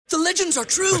The legends are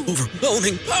true.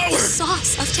 Overwhelming power!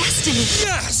 Sauce of destiny.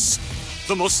 Yes!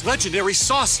 The most legendary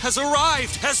sauce has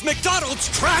arrived as McDonald's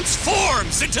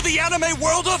transforms into the anime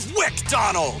world of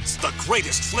WickDonald's. The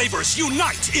greatest flavors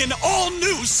unite in all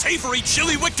new savory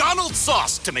chili McDonald's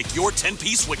sauce to make your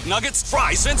 10-piece Wick Nuggets,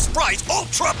 fries, and Sprite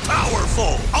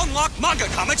ultra-powerful. Unlock manga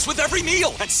comics with every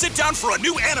meal and sit down for a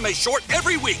new anime short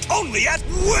every week only at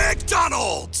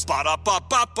WickDonald's.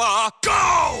 Ba-da-ba-ba-ba,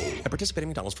 go! At participating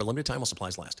McDonald's for a limited time while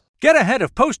supplies last. Get ahead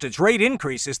of postage rate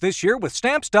increases this year with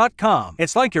Stamps.com.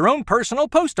 It's like your own personal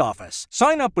post office.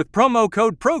 Sign up with promo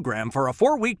code PROGRAM for a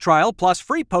 4-week trial plus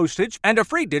free postage and a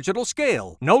free digital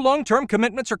scale. No long-term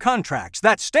commitments or contracts.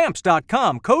 That's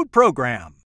Stamps.com, code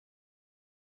PROGRAM.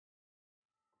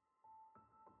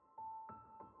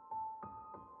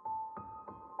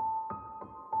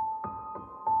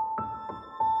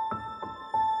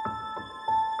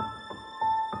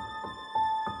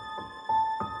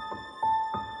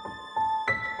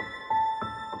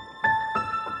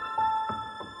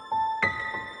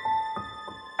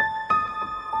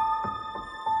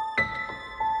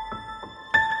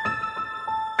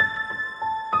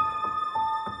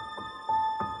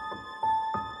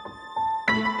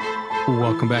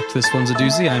 Welcome back to This One's a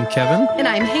Doozy. I'm Kevin. And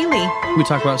I'm Haley. We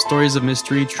talk about stories of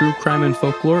mystery, true crime, and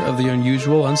folklore, of the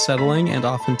unusual, unsettling, and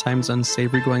oftentimes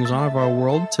unsavory goings-on of our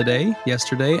world today,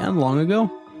 yesterday, and long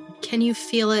ago. Can you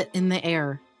feel it in the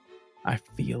air? I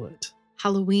feel it.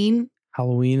 Halloween?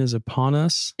 Halloween is upon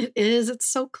us. It is. It's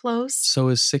so close. So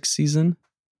is sixth season.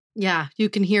 Yeah, you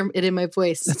can hear it in my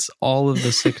voice. That's all of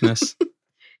the sickness.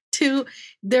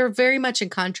 They're very much in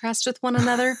contrast with one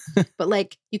another, but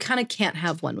like you kind of can't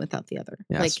have one without the other.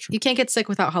 Yeah, like you can't get sick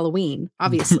without Halloween,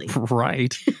 obviously.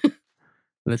 Right.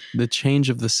 The change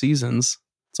of the seasons.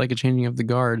 It's like a changing of the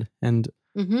guard, and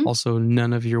also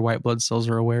none of your white blood cells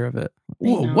are aware of it.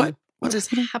 Whoa, what? What is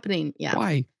happening? Yeah.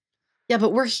 Why? Yeah,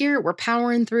 but we're here. We're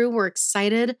powering through. We're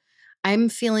excited. I'm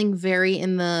feeling very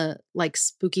in the like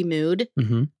spooky mood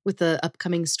with the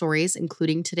upcoming stories,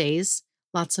 including today's.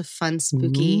 Lots of fun,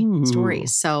 spooky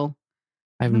stories. So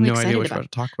I have no idea what you're about to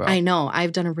talk about. I know.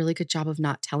 I've done a really good job of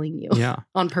not telling you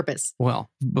on purpose. Well,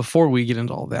 before we get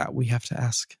into all that, we have to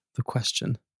ask the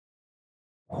question,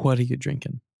 what are you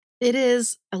drinking? It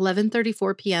is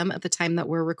 11:34 p.m. at the time that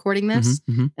we're recording this.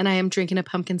 And I am drinking a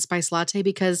pumpkin spice latte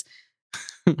because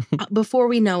before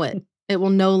we know it, it will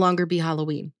no longer be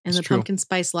Halloween. And the pumpkin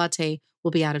spice latte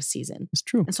will be out of season. It's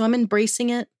true. And so I'm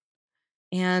embracing it.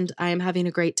 And I am having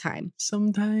a great time.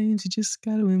 Sometimes you just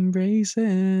got to embrace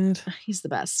it. He's the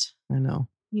best. I know.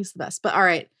 He's the best. But all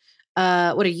right.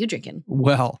 What are you drinking?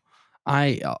 Well,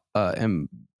 I am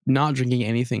not drinking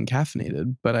anything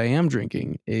caffeinated, but I am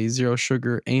drinking a zero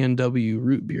sugar A&W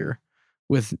root beer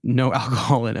with no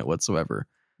alcohol in it whatsoever.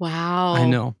 Wow. I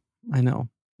know.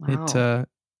 Wow.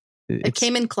 It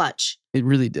came in clutch. It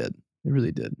really did.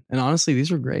 And honestly,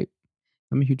 these were great.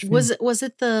 I'm a huge fan. Was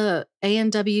it the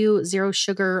A&W zero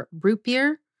sugar root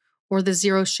beer or the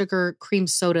zero sugar cream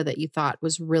soda that you thought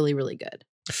was really, really good?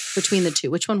 Between the two,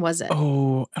 which one was it?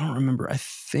 Oh, I don't remember. I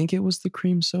think it was the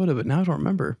cream soda, but now I don't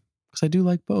remember because I do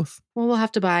like both. Well, we'll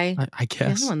have to buy I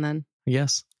guess. the other one then.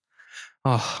 Yes.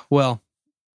 Oh, well,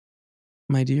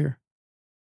 my dear,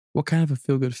 what kind of a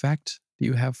feel-good fact do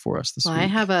you have for us this week? I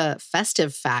have a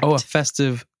festive fact. Oh, a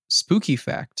festive, spooky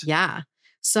fact. Yeah.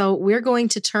 So we're going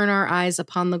to turn our eyes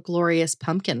upon the glorious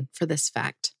pumpkin for this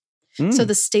fact. So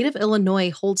the state of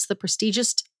Illinois holds the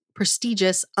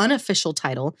prestigious unofficial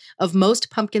title of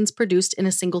most pumpkins produced in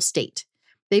a single state.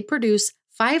 They produce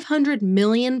 500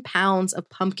 million pounds of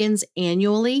pumpkins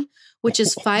annually, which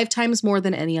is 5 times more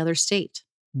than any other state.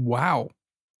 Wow.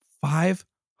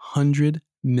 500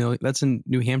 million. That's in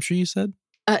New Hampshire, you said?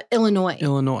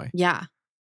 Illinois. Yeah.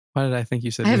 Why did I think you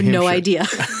said I have New no Hampshire? idea.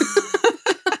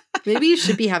 Maybe you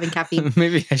should be having caffeine.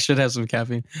 Maybe I should have some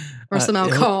caffeine. Or some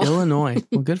alcohol. Illinois.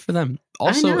 Well, good for them.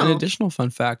 Also, an additional fun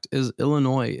fact is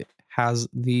Illinois has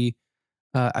the,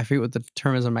 I forget what the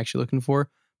term is I'm actually looking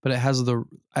for, but it has the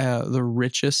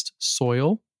richest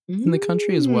soil in the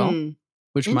country as well,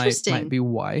 which might be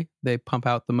why they pump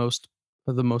out the most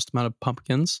amount of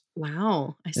pumpkins.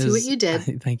 Wow. I see what you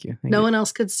did. Thank you. No one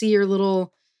else could see your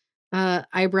little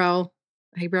eyebrow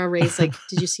raise. Like,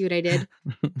 did you see what I did?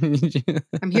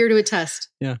 I'm here to attest.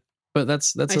 Yeah. But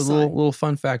that's a little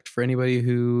fun fact for anybody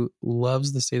who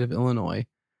loves the state of Illinois.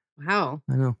 Wow.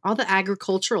 I know. All the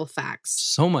agricultural facts.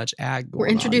 So much ag going We're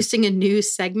introducing a new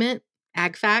segment,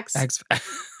 Ag Facts.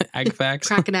 Ag Facts.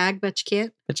 Crack an ag, bet you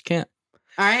can't. Bet you can't.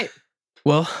 All right.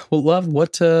 Well, love,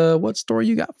 what story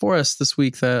you got for us this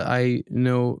week that I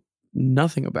know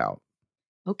nothing about?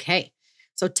 Okay.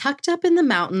 So tucked up in the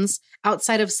mountains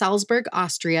outside of Salzburg,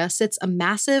 Austria, sits a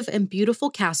massive and beautiful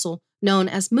castle known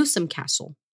as Moosham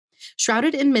Castle.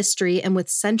 Shrouded in mystery and with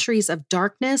centuries of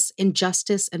darkness,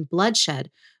 injustice, and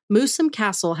bloodshed, Moosham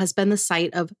Castle has been the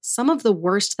site of some of the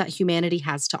worst that humanity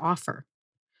has to offer.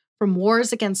 From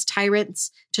wars against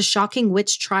tyrants to shocking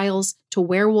witch trials to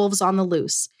werewolves on the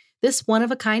loose, this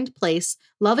one-of-a-kind place,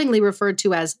 lovingly referred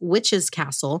to as Witch's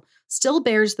Castle, still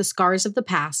bears the scars of the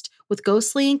past, with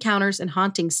ghostly encounters and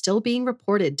hauntings still being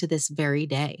reported to this very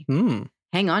day.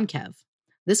 Hang on, Kev.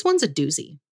 This one's a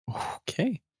doozy.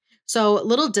 Okay. So,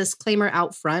 little disclaimer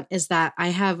out front is that I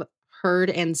have heard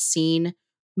and seen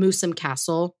Moosham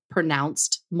Castle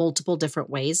pronounced multiple different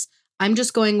ways. I'm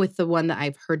just going with the one that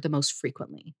I've heard the most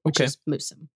frequently, which is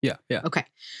Moosham. Yeah. Okay.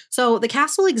 So the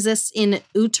castle exists in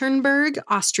Ueternberg,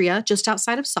 Austria, just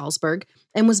outside of Salzburg,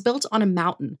 and was built on a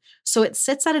mountain. So it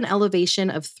sits at an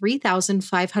elevation of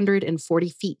 3,540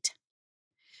 feet.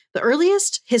 The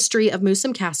earliest history of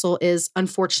Moosham Castle is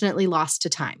unfortunately lost to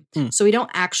time. So we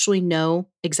don't actually know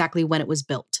exactly when it was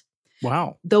built.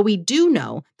 Wow. Though we do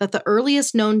know that the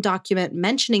earliest known document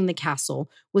mentioning the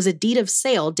castle was a deed of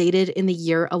sale dated in the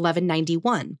year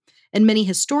 1191, and many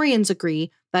historians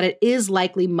agree that it is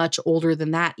likely much older than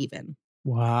that even.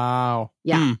 Wow.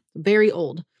 Yeah, very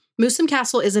old. Moosham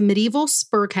Castle is a medieval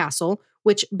spur castle,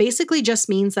 which basically just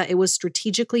means that it was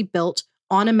strategically built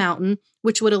on a mountain,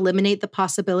 which would eliminate the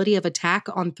possibility of attack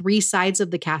on three sides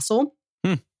of the castle.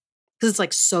 Because it's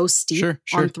like so steep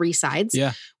on three sides.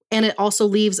 Yeah. And it also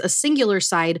leaves a singular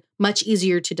side much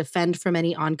easier to defend from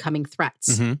any oncoming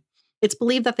threats. It's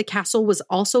believed that the castle was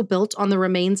also built on the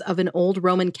remains of an old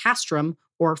Roman castrum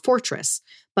or fortress,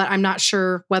 but I'm not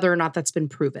sure whether or not that's been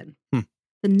proven. The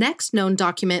next known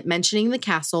document mentioning the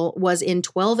castle was in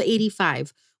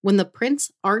 1285, when the Prince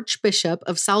Archbishop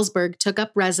of Salzburg took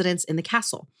up residence in the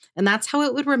castle. And that's how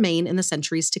it would remain in the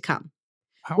centuries to come.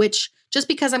 Wow. Which, just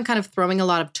because I'm kind of throwing a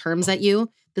lot of terms at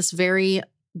you, this very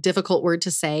difficult word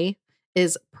to say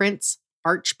is Prince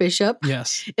Archbishop.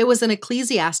 Yes. It was an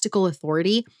ecclesiastical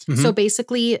authority. So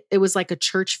basically, it was like a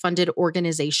church-funded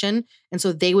organization. And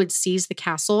so they would seize the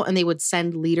castle and they would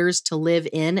send leaders to live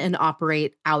in and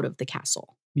operate out of the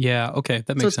castle. Yeah. Okay.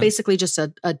 That makes sense. So it's basically just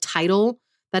a title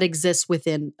that exists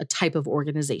within a type of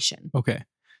organization. Okay.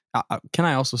 Can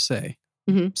I also say,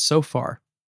 so far,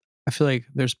 I feel like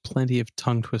there's plenty of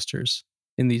tongue twisters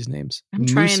in these names. I'm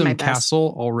trying my Moosham best.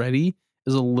 Castle already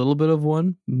is a little bit of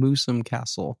one. Moosham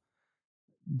Castle.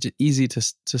 Easy to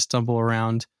stumble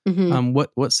around.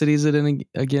 What city is it in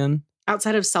again?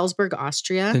 Outside of Salzburg,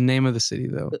 Austria. The name of the city,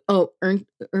 though. Oh,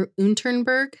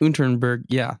 Ueternberg? Ueternberg,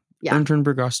 yeah.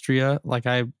 Ueternberg, Austria.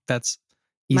 That's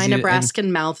easy. My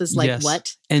Nebraskan mouth is like, yes.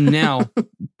 What? And now,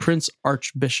 Prince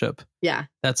Archbishop. Yeah.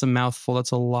 That's a mouthful.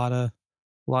 That's a lot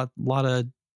of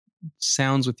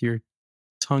sounds with your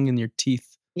tongue and your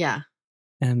teeth. Yeah.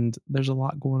 And there's a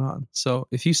lot going on. So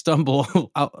if you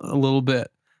stumble out a little bit,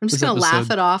 I'm just going to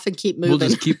laugh it off and keep moving. We'll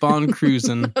just keep on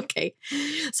cruising. Okay.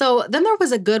 So then there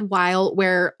was a good while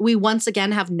where we once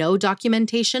again have no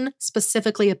documentation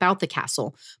specifically about the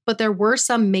castle, but there were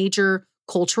some major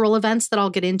cultural events that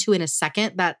I'll get into in a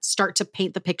second that start to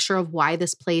paint the picture of why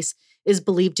this place is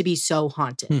believed to be so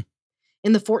haunted.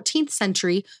 In the 14th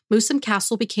century, Moosham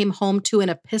Castle became home to an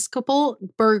Episcopal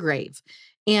burgrave.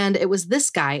 And it was this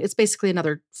guy, it's basically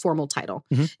another formal title.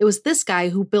 It was this guy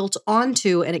who built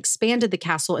onto and expanded the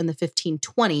castle in the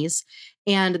 1520s.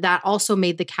 And that also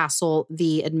made the castle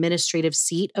the administrative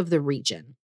seat of the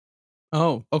region.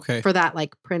 Oh, okay. For that,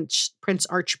 like Prince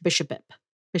Archbishopic,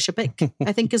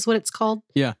 I think is what it's called.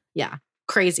 Yeah. Yeah.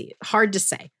 Crazy. Hard to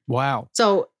say. Wow.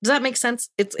 So does that make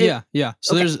sense? Yeah.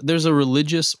 So okay. there's a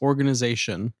religious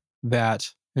organization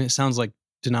that, and it sounds like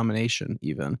denomination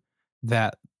even,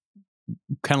 that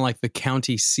kind of like the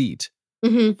county seat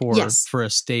for a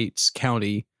state's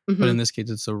county, but in this case,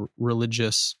 it's a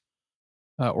religious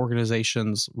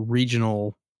organization's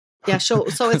regional. Yeah, so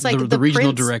it's like the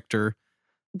regional director,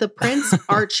 the Prince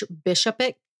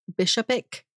Archbishopic,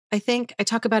 I think. I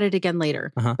talk about it again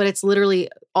later, but it's literally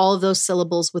all of those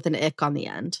syllables with an ick on the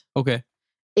end. Okay,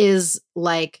 is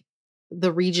like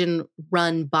the region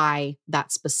run by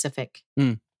that specific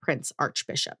Prince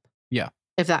Archbishop. Yeah.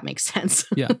 If that makes sense.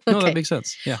 Yeah. No, that makes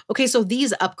sense. Yeah. Okay, so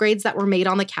these upgrades that were made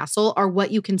on the castle are what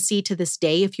you can see to this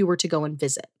day if you were to go and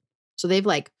visit. So they've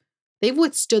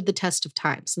withstood the test of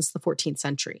time since the 14th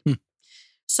century.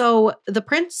 So the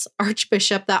Prince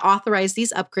Archbishop that authorized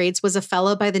these upgrades was a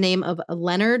fellow by the name of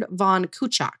Leonard von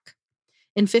Kuchak.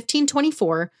 In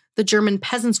 1524, the German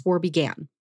Peasants' War began.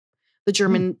 The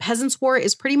German Peasants' War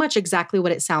is pretty much exactly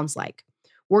what it sounds like.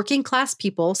 Working class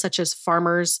people, such as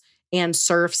farmers and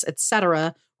serfs,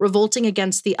 etc., revolting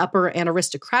against the upper and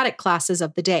aristocratic classes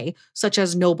of the day, such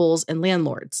as nobles and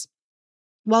landlords.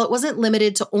 While it wasn't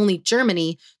limited to only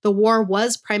Germany, the war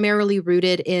was primarily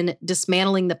rooted in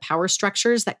dismantling the power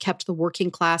structures that kept the working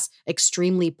class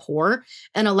extremely poor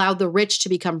and allowed the rich to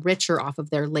become richer off of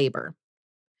their labor.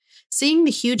 Seeing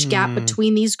the huge gap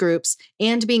between these groups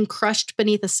and being crushed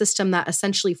beneath a system that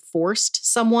essentially forced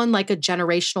someone like a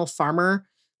generational farmer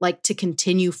like to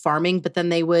continue farming, but then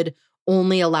they would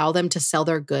only allow them to sell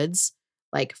their goods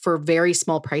like for very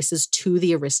small prices to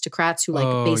the aristocrats who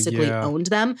like basically owned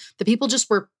them. The people just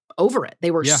were over it.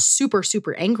 They were super,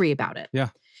 super angry about it. Yeah.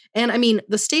 And I mean,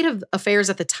 the state of affairs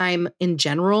at the time in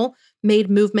general made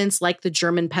movements like the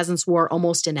German Peasants' War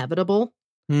almost inevitable.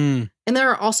 And there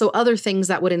are also other things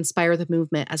that would inspire the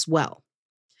movement as well.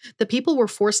 The people were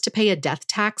forced to pay a death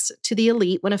tax to the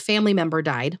elite when a family member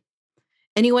died.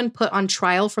 Anyone put on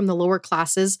trial from the lower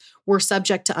classes were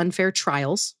subject to unfair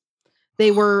trials. They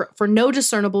were, for no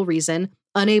discernible reason,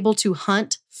 unable to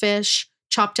hunt, fish,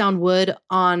 chop down wood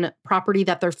on property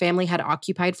that their family had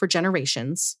occupied for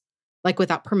generations, like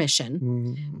without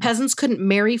permission. Peasants couldn't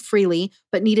marry freely,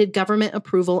 but needed government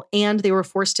approval, and they were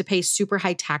forced to pay super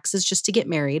high taxes just to get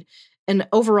married. And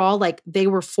overall, like they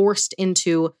were forced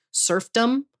into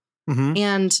serfdom.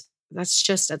 And that's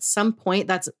just at some point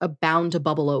that's bound to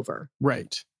bubble over.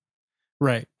 Right.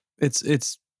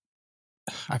 It's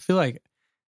I feel like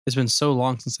it's been so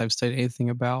long since I've studied anything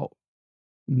about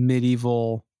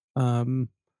medieval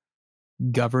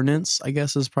governance, I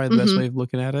guess is probably the best way of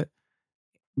looking at it.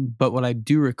 But what I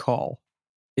do recall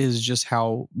is just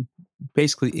how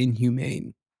basically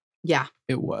inhumane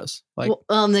it was. Like,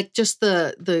 like just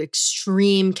the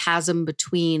extreme chasm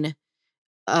between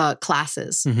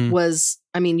classes was,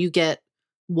 I mean, you get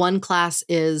one class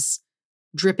is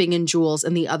dripping in jewels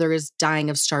and the other is dying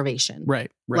of starvation.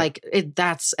 Right. Like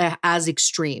that's as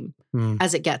extreme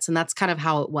as it gets. And that's kind of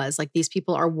how it was. Like these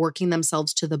people are working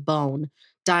themselves to the bone,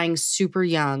 dying super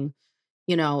young,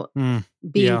 you know,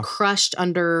 being crushed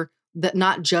under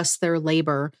not just their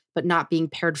labor, but not being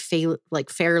paired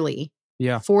fairly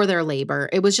for their labor.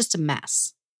 It was just a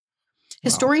mess.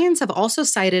 Historians have also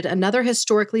cited another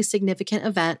historically significant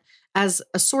event as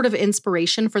a sort of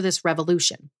inspiration for this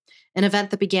revolution, an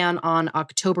event that began on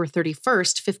October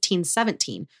 31st,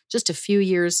 1517, just a few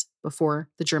years before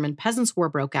the German Peasants' War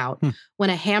broke out, when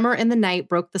a hammer in the night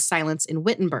broke the silence in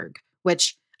Wittenberg,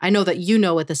 which I know that you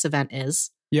know what this event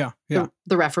is. Yeah.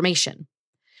 The Reformation.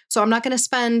 So I'm not going to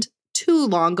spend too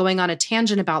long going on a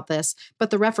tangent about this,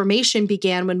 but the Reformation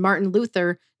began when Martin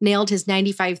Luther nailed his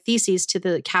 95 Theses to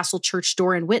the castle church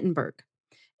door in Wittenberg.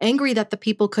 Angry that the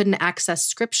people couldn't access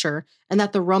scripture and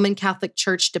that the Roman Catholic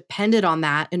Church depended on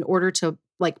that in order to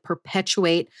like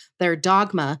perpetuate their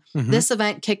dogma, this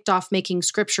event kicked off making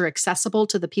scripture accessible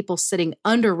to the people sitting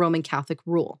under Roman Catholic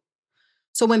rule.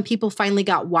 So when people finally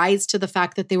got wise to the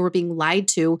fact that they were being lied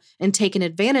to and taken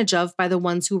advantage of by the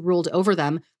ones who ruled over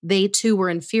them, they too were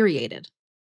infuriated.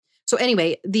 So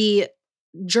anyway, the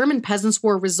German Peasants'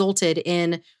 War resulted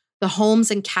in the homes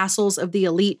and castles of the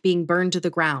elite being burned to the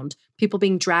ground, people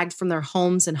being dragged from their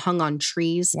homes and hung on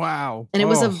trees. Wow. And it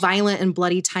was a violent and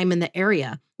bloody time in the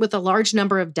area, with a large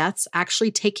number of deaths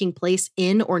actually taking place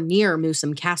in or near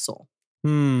Moosham Castle.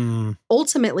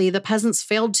 Ultimately, the peasants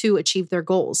failed to achieve their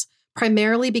goals,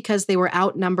 primarily because they were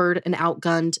outnumbered and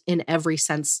outgunned in every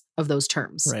sense of those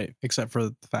terms. Right. Except for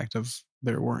the fact of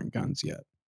there weren't guns yet.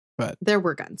 But there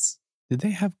were guns. Did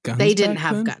they have guns? They didn't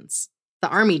have guns. The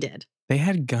army did. They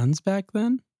had guns back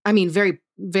then? I mean, very,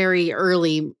 very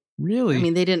early. Really? I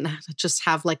mean, they didn't just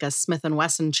have like a Smith &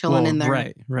 Wesson chilling in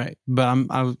there. Right. But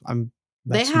I'm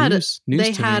they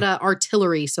had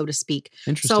artillery, so to speak.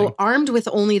 Interesting. So armed with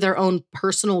only their own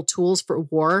personal tools for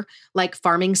war, like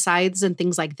farming scythes and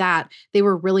things like that, they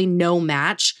were really no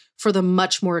match for the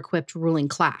much more equipped ruling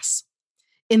class.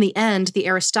 In the end, the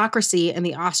aristocracy and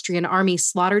the Austrian army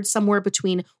slaughtered somewhere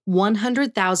between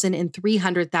 100,000 and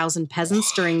 300,000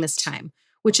 peasants during this time,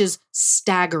 which is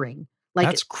staggering. Like,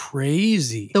 that's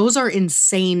crazy. Those are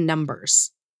insane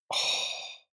numbers.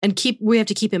 And we have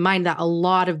to keep in mind that a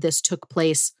lot of this took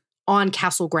place on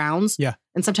castle grounds. Yeah.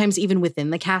 And sometimes even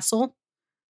within the castle.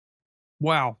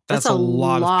 Wow. That's a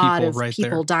lot of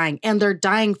people dying. And they're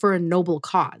dying for a noble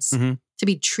cause, to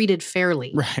be treated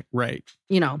fairly. Right.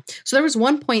 You know, so there was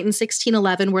one point in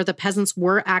 1611 where the peasants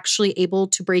were actually able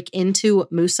to break into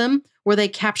Moosham, where they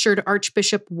captured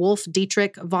Archbishop Wolf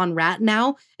Dietrich von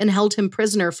Rathenau and held him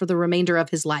prisoner for the remainder of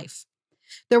his life.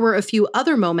 There were a few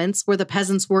other moments where the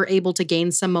peasants were able to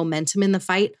gain some momentum in the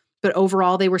fight, but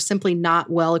overall they were simply not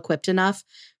well equipped enough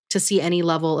to see any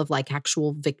level of like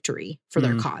actual victory for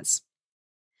their cause.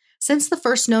 Since the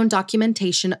first known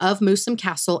documentation of Moosham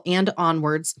Castle and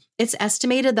onwards, it's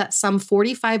estimated that some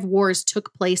 45 wars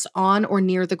took place on or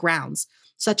near the grounds,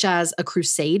 such as a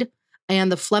crusade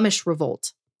and the Flemish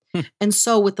Revolt. And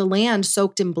so with the land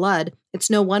soaked in blood, it's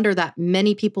no wonder that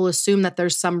many people assume that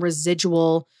there's some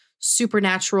residual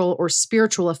supernatural or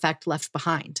spiritual effect left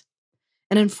behind.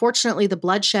 And unfortunately, the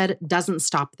bloodshed doesn't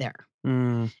stop there.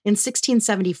 In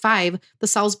 1675, the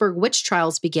Salzburg witch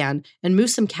trials began, and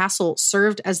Moosham Castle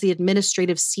served as the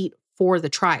administrative seat for the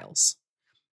trials.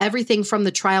 Everything from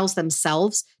the trials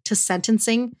themselves to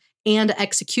sentencing and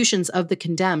executions of the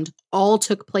condemned all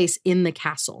took place in the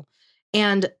castle.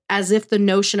 And as if the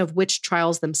notion of witch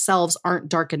trials themselves aren't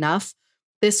dark enough,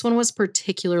 this one was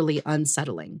particularly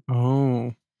unsettling.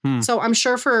 So I'm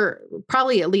sure for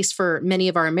probably at least for many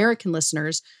of our American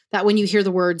listeners that when you hear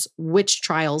the words witch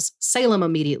trials, Salem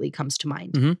immediately comes to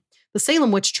mind. The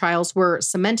Salem witch trials were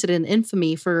cemented in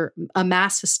infamy for a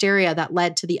mass hysteria that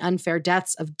led to the unfair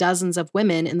deaths of dozens of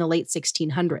women in the late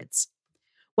 1600s.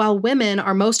 While women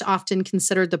are most often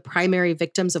considered the primary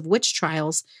victims of witch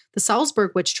trials, the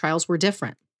Salzburg witch trials were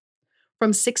different. From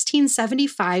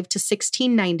 1675 to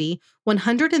 1690,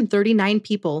 139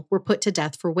 people were put to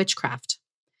death for witchcraft.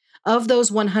 Of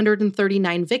those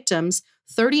 139 victims,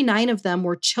 39 of them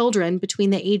were children between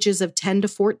the ages of 10 to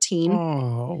 14.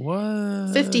 Oh,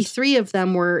 what? 53 of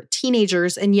them were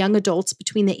teenagers and young adults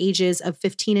between the ages of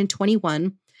 15 and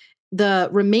 21. The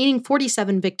remaining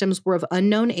 47 victims were of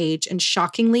unknown age, and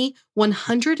shockingly,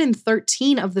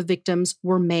 113 of the victims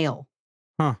were male.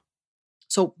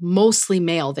 So mostly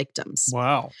male victims.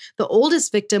 Wow. The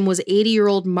oldest victim was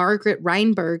 80-year-old Margaret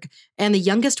Reinberg, and the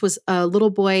youngest was a little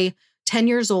boy 10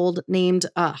 years old named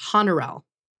Honorel.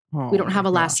 We don't have a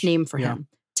last name for him.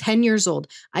 10 years old.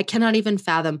 I cannot even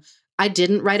fathom. I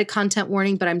didn't write a content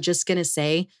warning, but I'm just going to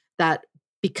say that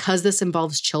because this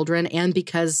involves children and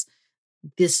because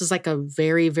this is like a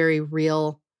very, very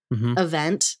real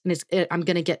event, and I'm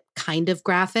going to get kind of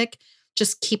graphic,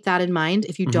 just keep that in mind.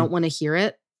 If you don't want to hear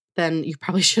it, then you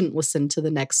probably shouldn't listen to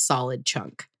the next solid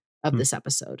chunk of this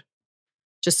episode.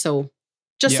 Just so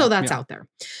that's out there.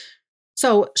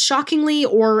 So shockingly,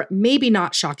 or maybe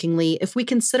not shockingly, if we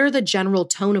consider the general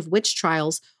tone of witch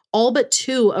trials, all but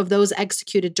 2 of those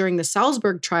executed during the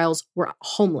Salzburg trials were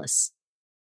homeless.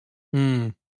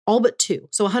 All but 2.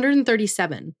 So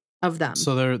 137 of them.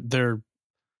 So they're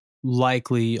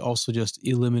likely also just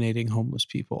eliminating homeless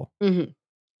people.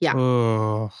 Yeah.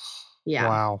 Oh, yeah.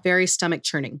 Wow. Very stomach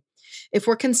churning. If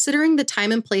we're considering the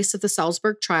time and place of the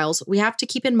Salzburg trials, we have to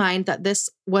keep in mind that this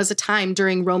was a time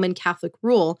during Roman Catholic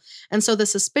rule, and so the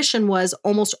suspicion was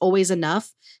almost always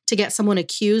enough to get someone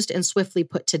accused and swiftly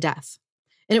put to death.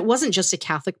 And it wasn't just a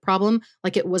Catholic problem,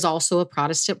 like it was also a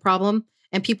Protestant problem,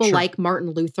 and people like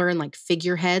Martin Luther and like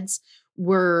figureheads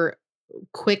were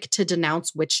quick to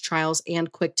denounce witch trials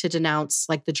and quick to denounce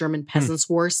like the German Peasants'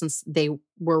 War since they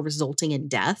were resulting in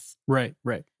death. Right.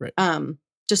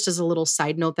 Just as a little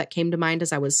side note that came to mind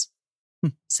as I was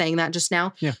saying that just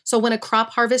now. Yeah. So when a crop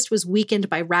harvest was weakened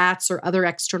by rats or other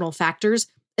external factors,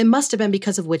 it must have been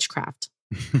because of witchcraft.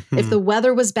 If the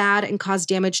weather was bad and caused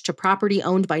damage to property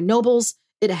owned by nobles,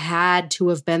 it had to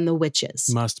have been the witches.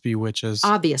 Must be witches.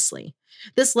 Obviously.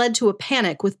 This led to a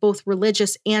panic with both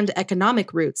religious and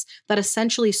economic roots that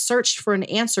essentially searched for an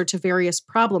answer to various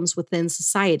problems within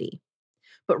society.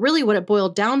 But really what it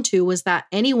boiled down to was that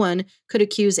anyone could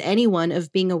accuse anyone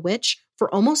of being a witch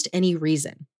for almost any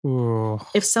reason. Ooh.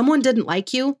 If someone didn't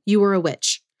like you, you were a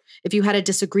witch. If you had a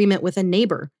disagreement with a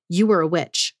neighbor, you were a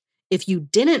witch. If you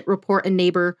didn't report a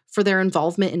neighbor for their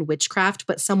involvement in witchcraft,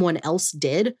 but someone else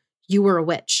did, you were a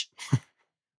witch.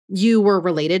 You were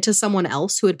related to someone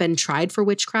else who had been tried for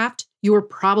witchcraft, you were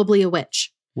probably a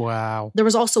witch. Wow. There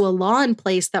was also a law in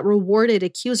place that rewarded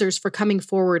accusers for coming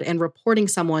forward and reporting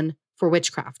someone for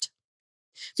witchcraft.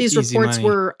 These reports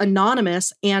were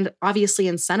anonymous and obviously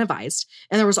incentivized,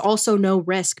 and there was also no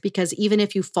risk because even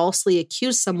if you falsely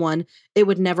accused someone, it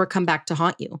would never come back to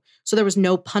haunt you. So there was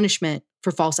no punishment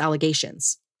for false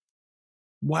allegations.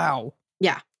 Wow.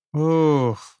 Yeah.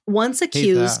 Oh. Once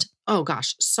accused, oh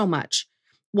gosh, so much.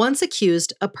 Once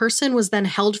accused, a person was then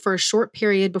held for a short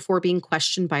period before being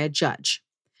questioned by a judge.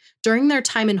 During their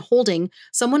time in holding,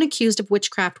 someone accused of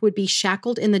witchcraft would be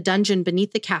shackled in the dungeon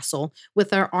beneath the castle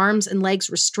with their arms and legs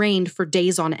restrained for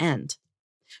days on end.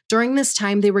 During this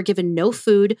time, they were given no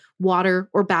food, water,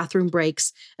 or bathroom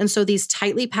breaks, and so these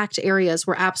tightly packed areas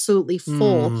were absolutely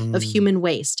full of human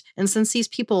waste. And since these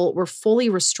people were fully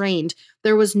restrained,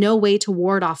 there was no way to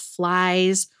ward off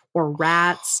flies or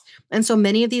rats. And so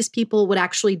many of these people would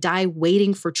actually die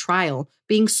waiting for trial,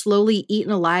 being slowly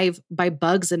eaten alive by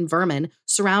bugs and vermin,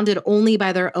 surrounded only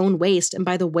by their own waste and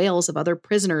by the wails of other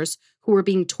prisoners who were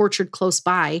being tortured close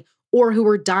by or who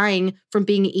were dying from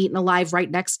being eaten alive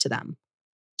right next to them.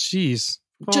 Jeez.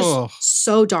 Just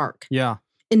so dark. Yeah.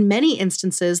 In many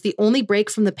instances, the only break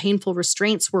from the painful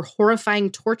restraints were horrifying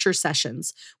torture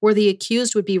sessions where the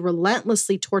accused would be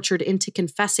relentlessly tortured into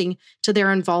confessing to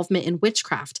their involvement in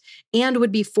witchcraft and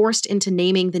would be forced into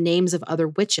naming the names of other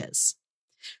witches.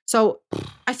 So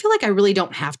I feel like I really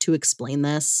don't have to explain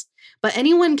this, but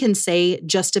anyone can say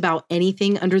just about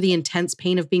anything under the intense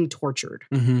pain of being tortured.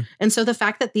 Mm-hmm. And so the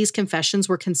fact that these confessions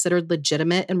were considered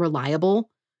legitimate and reliable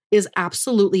is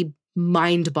absolutely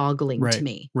mind-boggling to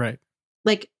me. Right.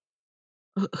 Like,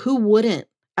 who wouldn't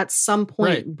at some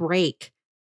point break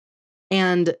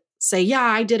and say, yeah,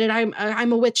 I did it.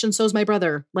 I'm a witch and so's my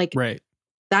brother. Like,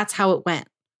 that's how it went.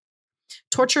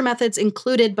 Torture methods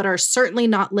included, but are certainly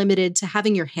not limited to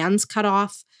having your hands cut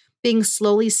off, being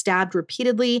slowly stabbed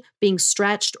repeatedly, being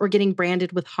stretched, or getting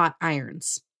branded with hot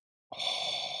irons.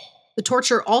 The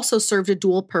torture also served a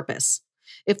dual purpose.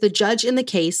 If the judge in the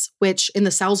case, which in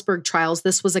the Salzburg trials,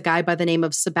 this was a guy by the name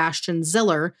of Sebastian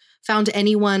Ziller, found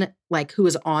anyone who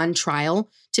was on trial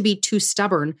to be too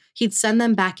stubborn, he'd send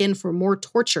them back in for more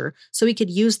torture so he could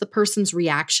use the person's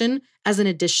reaction as an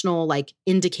additional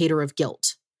indicator of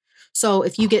guilt. So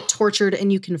if you get tortured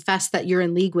and you confess that you're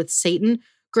in league with Satan,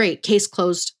 great, case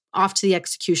closed, off to the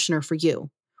executioner for you.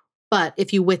 But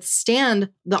if you withstand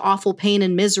the awful pain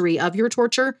and misery of your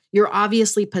torture, you're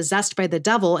obviously possessed by the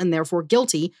devil and therefore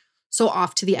guilty. So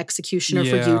off to the executioner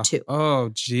for you too. Oh,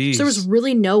 geez. So there was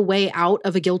really no way out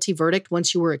of a guilty verdict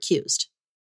once you were accused.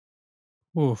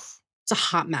 Oof. It's a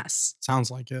hot mess.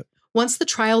 Sounds like it. Once the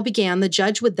trial began, the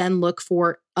judge would then look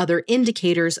for other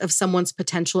indicators of someone's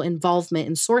potential involvement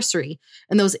in sorcery.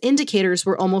 And those indicators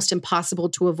were almost impossible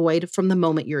to avoid from the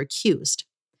moment you're accused.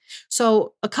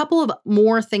 So a couple of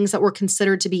more things that were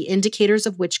considered to be indicators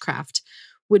of witchcraft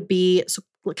would be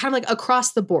kind of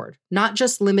across the board, not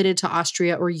just limited to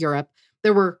Austria or Europe.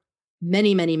 There were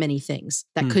many, many, many things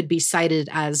that could be cited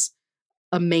as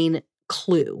a main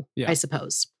clue, I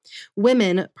suppose.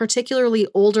 Women, particularly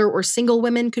older or single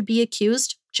women, could be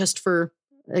accused just for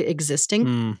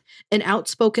existing. An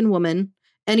outspoken woman,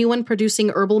 anyone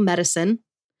producing herbal medicine,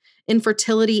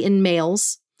 infertility in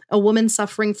males, a woman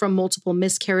suffering from multiple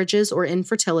miscarriages or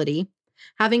infertility,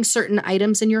 having certain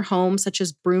items in your home, such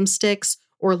as broomsticks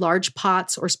or large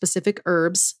pots or specific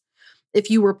herbs. If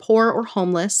you were poor or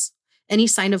homeless, any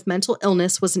sign of mental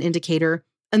illness was an indicator,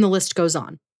 and the list goes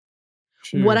on.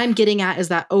 Sure. What I'm getting at is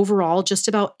that overall, just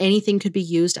about anything could be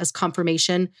used as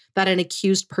confirmation that an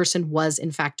accused person was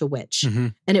in fact a witch. Mm-hmm.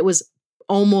 And it was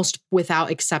almost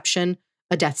without exception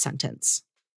a death sentence.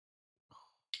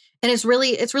 And it's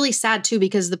really sad too,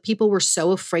 because the people were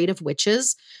so afraid of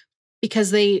witches because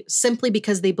they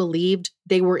believed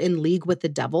they were in league with the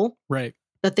devil. Right.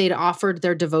 That they'd offered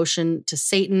their devotion to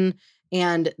Satan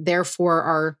and therefore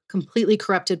are completely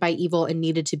corrupted by evil and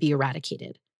needed to be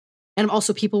eradicated. And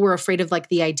also people were afraid of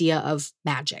the idea of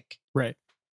magic. Right.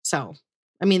 So,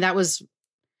 I mean, that was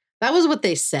what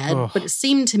they said, but it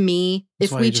seemed to me,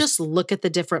 if we just look at the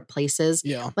different places,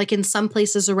 in some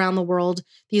places around the world,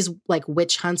 these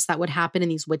witch hunts that would happen in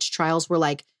these witch trials were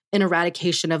an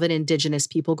eradication of an indigenous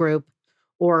people group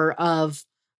or of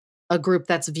a group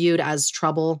that's viewed as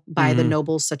trouble by the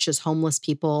nobles, such as homeless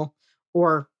people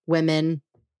or women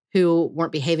who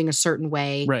weren't behaving a certain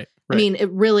way. Right. I mean,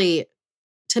 it really,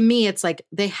 to me, it's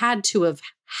they had to have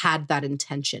had that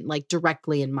intention,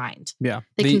 directly in mind. Yeah.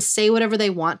 They can say whatever they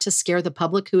want to scare the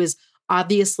public who is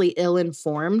obviously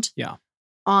ill-informed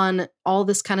on all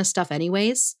this kind of stuff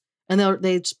anyways. And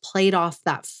they just played off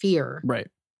that fear. Right.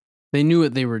 They knew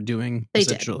what they were doing, they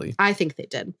essentially. Did. I think they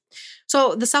did.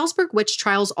 So the Salzburg witch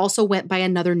trials also went by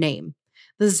another name,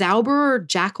 the Zauberer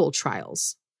Jackal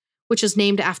trials, which is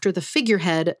named after the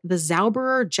figurehead, the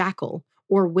Zauberer Jackal,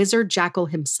 or Wizard Jackal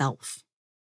himself.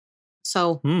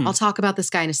 So I'll talk about this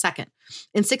guy in a second.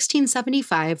 In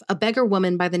 1675, a beggar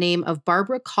woman by the name of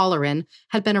Barbara Colleran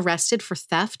had been arrested for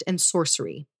theft and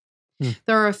sorcery.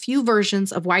 There are a few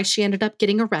versions of why she ended up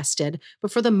getting arrested,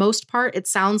 but for the most part, it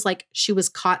sounds like she was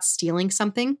caught stealing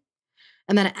something.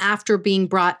 And then after being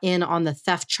brought in on the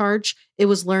theft charge, it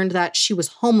was learned that she was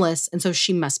homeless, and so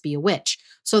she must be a witch.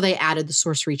 So they added the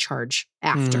sorcery charge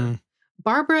after.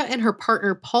 Barbara and her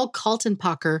partner, Paul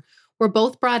Kaltenpacher, were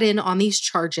both brought in on these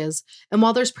charges. And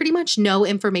while there's pretty much no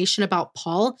information about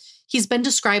Paul, he's been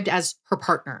described as her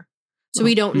partner. So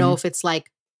we don't know if it's like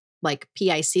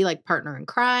PIC, partner in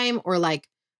crime, or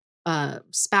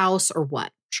spouse or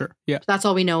what. Sure. Yeah. That's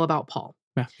all we know about Paul.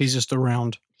 Yeah. He's just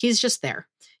around. He's just there.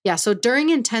 Yeah. So during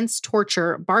intense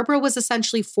torture, Barbara was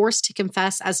essentially forced to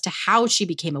confess as to how she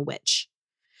became a witch.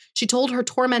 She told her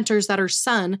tormentors that her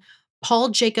son, Paul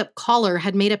Jacob Collar,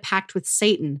 had made a pact with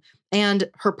Satan, and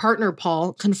her partner,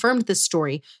 Paul, confirmed this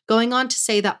story, going on to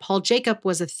say that Paul Jacob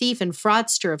was a thief and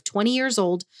fraudster of 20 years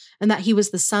old and that he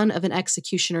was the son of an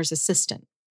executioner's assistant.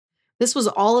 This was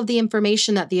all of the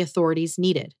information that the authorities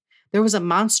needed. There was a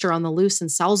monster on the loose in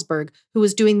Salzburg who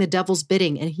was doing the devil's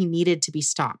bidding, and he needed to be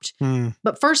stopped.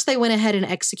 But first, they went ahead and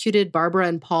executed Barbara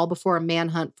and Paul before a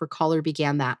manhunt for Collar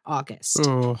began that August.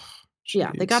 Oh,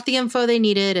 yeah, they got the info they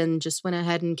needed and just went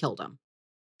ahead and killed him.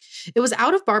 It was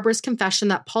out of Barbara's confession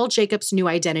that Paul Jacob's new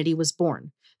identity was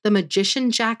born, the magician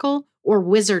jackal or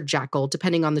wizard jackal,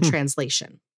 depending on the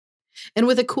translation. And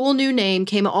with a cool new name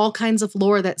came all kinds of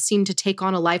lore that seemed to take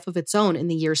on a life of its own in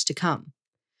the years to come.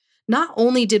 Not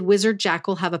only did Wizard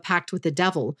Jackal have a pact with the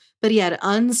devil, but he had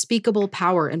unspeakable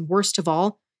power, and worst of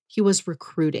all, he was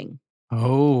recruiting.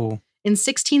 Oh. In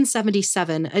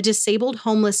 1677, a disabled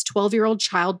homeless 12-year-old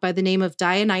child by the name of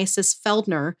Dionysus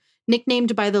Feldner,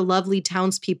 nicknamed by the lovely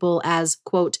townspeople as,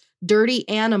 quote, dirty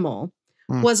animal,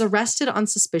 was arrested on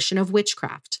suspicion of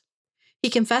witchcraft. He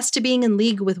confessed to being in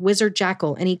league with Wizard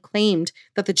Jackal, and he claimed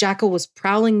that the jackal was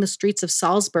prowling the streets of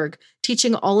Salzburg,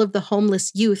 teaching all of the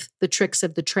homeless youth the tricks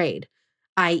of the trade,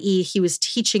 i.e., he was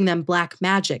teaching them black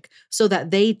magic so that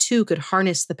they too could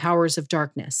harness the powers of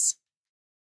darkness.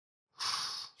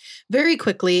 Very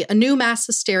quickly, a new mass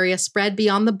hysteria spread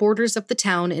beyond the borders of the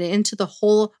town and into the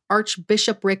whole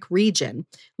archbishopric region,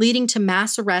 leading to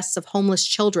mass arrests of homeless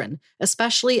children,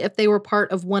 especially if they were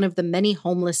part of one of the many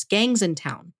homeless gangs in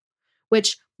town.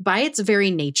 Which, by its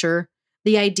very nature,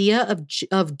 the idea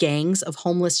of gangs of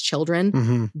homeless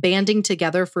children banding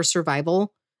together for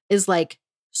survival is like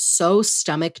so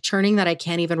stomach churning that I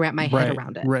can't even wrap my head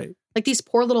around it. Right. Like these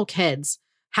poor little kids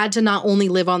had to not only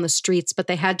live on the streets, but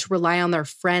they had to rely on their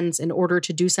friends in order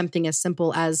to do something as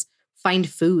simple as find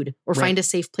food or find a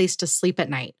safe place to sleep at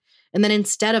night. And then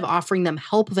instead of offering them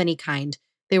help of any kind,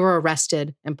 they were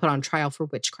arrested and put on trial for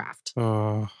witchcraft.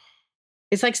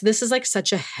 It's like, this is like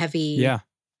such a heavy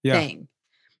thing.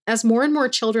 As more and more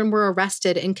children were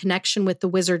arrested in connection with the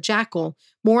Wizard Jackal,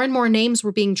 more and more names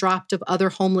were being dropped of other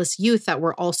homeless youth that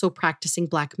were also practicing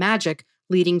black magic,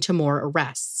 leading to more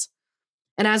arrests.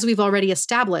 And as we've already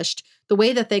established, the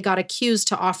way that they got accused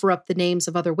to offer up the names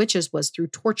of other witches was through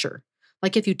torture.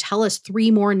 Like, if you tell us 3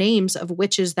 more names of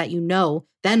witches that you know,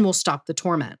 then we'll stop the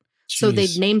torment. Jeez. So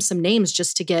they'd name some names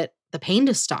just to get the pain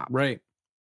to stop. Right.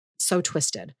 So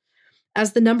twisted.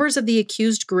 As the numbers of the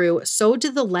accused grew, so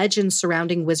did the legends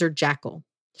surrounding Wizard Jackal.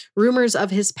 Rumors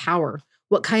of his power,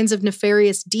 what kinds of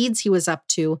nefarious deeds he was up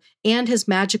to, and his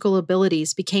magical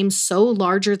abilities became so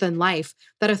larger than life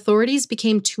that authorities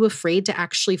became too afraid to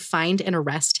actually find and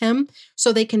arrest him,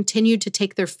 so they continued to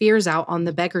take their fears out on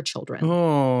the beggar children.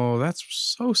 Oh, that's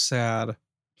so sad.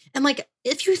 And like,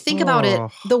 if you think about it,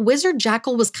 the Wizard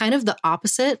Jackal was kind of the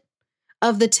opposite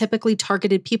of the typically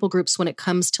targeted people groups when it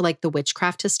comes to like the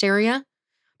witchcraft hysteria,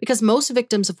 because most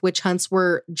victims of witch hunts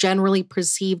were generally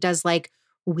perceived as like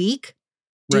weak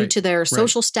due to their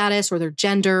social status or their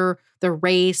gender, their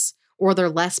race, or their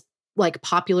less like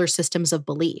popular systems of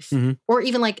belief, or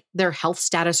even like their health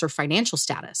status or financial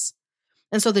status.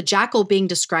 And so the jackal being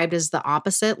described as the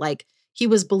opposite, like he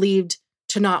was believed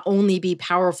to not only be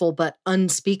powerful, but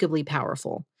unspeakably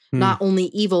powerful, not only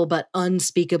evil, but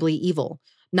unspeakably evil.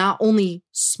 Not only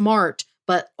smart,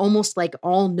 but almost like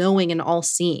all-knowing and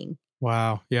all-seeing.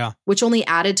 Wow, yeah. Which only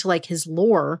added to like his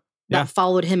lore that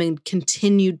followed him and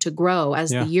continued to grow as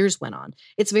the years went on.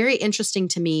 It's very interesting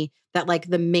to me that like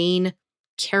the main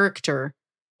character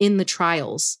in the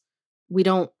trials, we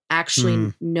don't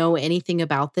actually know anything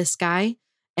about this guy,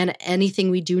 and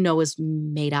anything we do know is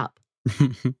made up.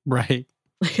 Right.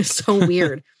 Like, it's so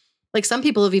weird. Like, some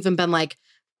people have even been like,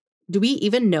 do we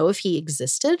even know if he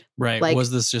existed? Right. Like,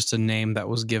 was this just a name that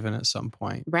was given at some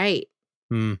point? Right.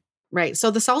 Right.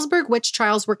 So the Salzburg witch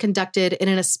trials were conducted in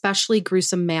an especially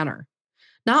gruesome manner.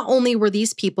 Not only were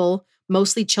these people,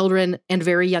 mostly children and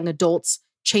very young adults,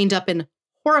 chained up in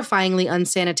horrifyingly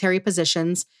unsanitary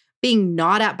positions, being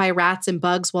gnawed at by rats and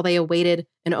bugs while they awaited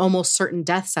an almost certain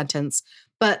death sentence,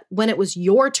 but when it was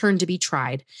your turn to be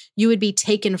tried, you would be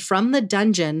taken from the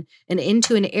dungeon and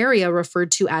into an area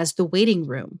referred to as the waiting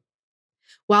room.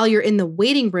 While you're in the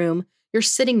waiting room, you're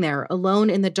sitting there alone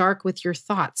in the dark with your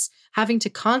thoughts, having to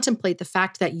contemplate the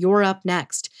fact that you're up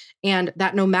next, and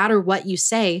that no matter what you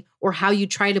say or how you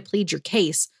try to plead your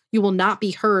case, you will not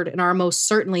be heard and are most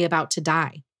certainly about to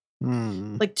die.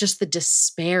 Like, just the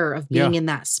despair of being in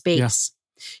that space.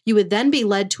 You would then be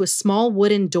led to a small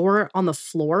wooden door on the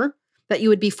floor that you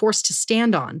would be forced to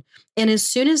stand on. And as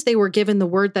soon as they were given the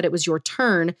word that it was your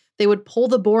turn, they would pull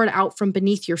the board out from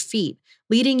beneath your feet,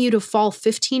 leading you to fall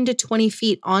 15 to 20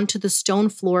 feet onto the stone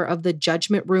floor of the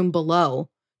judgment room below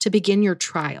to begin your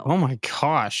trial. Oh my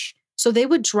gosh. So they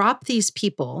would drop these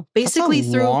people basically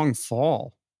That's a long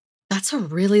fall. That's a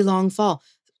really long fall.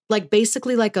 Like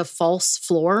basically like a false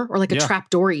floor or like a trap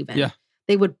door even. Yeah.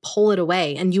 They would pull it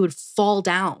away and you would fall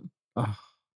down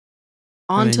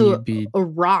onto a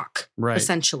rock,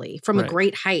 essentially, from a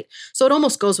great height. So it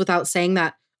almost goes without saying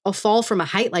that a fall from a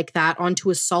height like that onto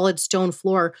a solid stone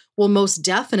floor will most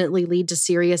definitely lead to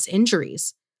serious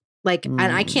injuries. Like, and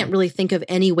I can't really think of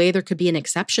any way there could be an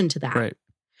exception to that. Right.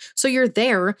 So you're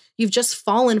there, you've just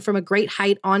fallen from a great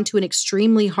height onto an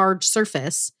extremely hard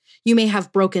surface. You may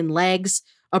have broken legs,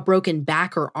 a broken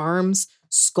back or arms,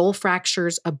 skull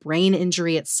fractures, a brain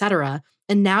injury, etc.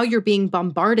 And now you're being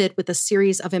bombarded with a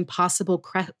series of impossible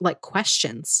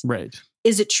questions. Right.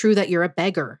 Is it true that you're a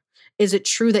beggar? Is it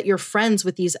true that you're friends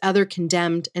with these other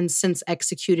condemned and since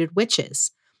executed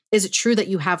witches? Is it true that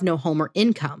you have no home or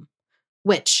income?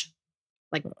 Which,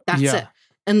 like, that's it.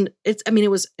 And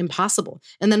it was impossible.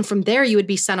 And then from there, you would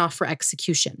be sent off for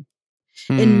execution.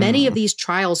 In many of these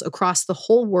trials across the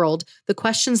whole world, the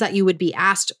questions that you would be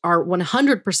asked are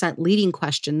 100% leading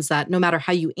questions that no matter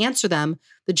how you answer them,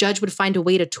 the judge would find a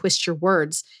way to twist your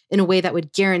words in a way that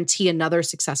would guarantee another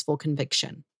successful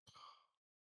conviction.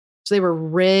 So they were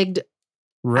rigged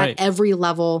at every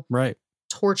level,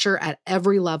 torture at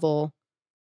every level,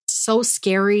 so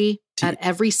scary at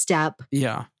every step.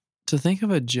 Yeah. To think of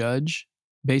a judge,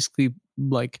 basically,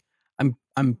 like,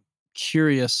 I'm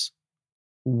curious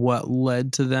what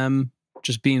led to them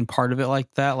just being part of it like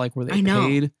that. Like, were they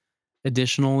paid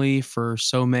additionally for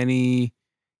so many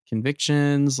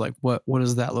convictions? Like, what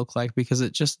does that look like? Because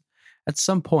it just, at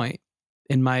some point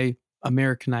in my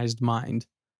Americanized mind,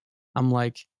 I'm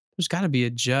like, there's got to be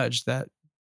a judge that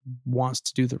wants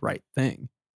to do the right thing.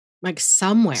 Like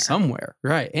somewhere,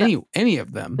 right? Any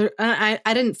of them. I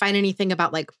didn't find anything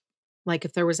about like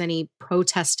if there was any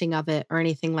protesting of it or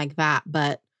anything like that,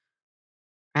 but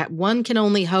one can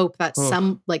only hope that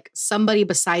somebody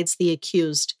besides the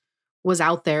accused was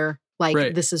out there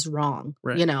like, this is wrong.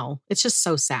 You know, it's just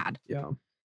so sad. Yeah.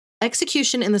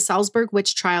 Execution in the Salzburg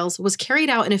witch trials was carried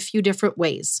out in a few different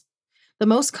ways. The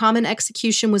most common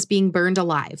execution was being burned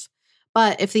alive.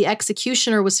 But if the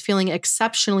executioner was feeling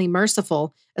exceptionally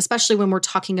merciful, especially when we're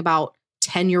talking about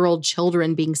 10-year-old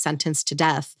children being sentenced to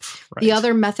death, the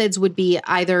other methods would be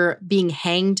either being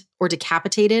hanged or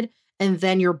decapitated, and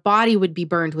then your body would be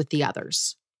burned with the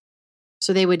others.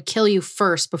 So they would kill you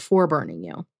first before burning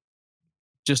you.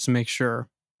 Just to make sure,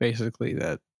 basically,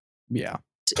 that,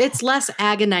 It's less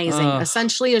agonizing,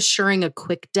 essentially assuring a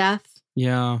quick death.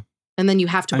 Yeah. And then you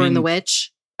have to burn the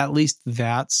witch. At least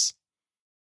that's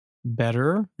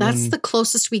better. That's the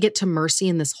closest we get to mercy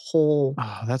in this whole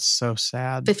that's so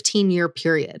sad 15-year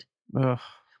period. Ugh.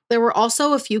 There were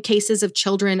also a few cases of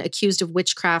children accused of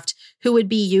witchcraft who would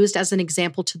be used as an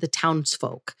example to the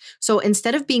townsfolk. So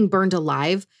instead of being burned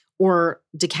alive or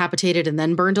decapitated and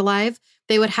then burned alive,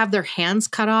 they would have their hands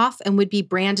cut off and would be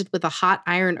branded with a hot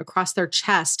iron across their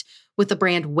chest with the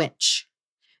brand witch.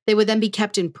 They would then be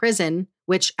kept in prison,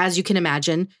 which, as you can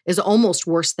imagine, is almost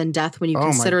worse than death when you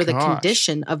consider the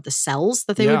condition of the cells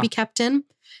that they would be kept in.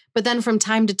 But then from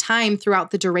time to time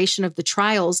throughout the duration of the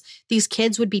trials, these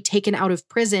kids would be taken out of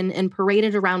prison and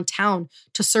paraded around town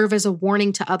to serve as a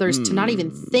warning to others to not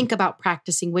even think about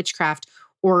practicing witchcraft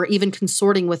or even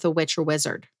consorting with a witch or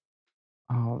wizard.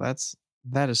 Oh,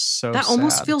 that is so That sad.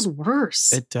 almost feels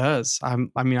worse. It does.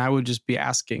 I would just be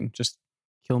asking, just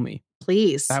kill me.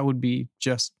 Please. That would be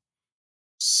just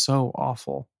so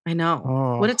awful. I know.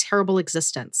 Oh. What a terrible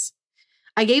existence.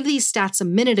 I gave these stats a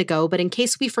minute ago, but in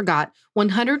case we forgot,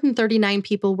 139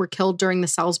 people were killed during the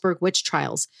Salzburg witch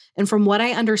trials. And from what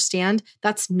I understand,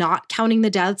 that's not counting the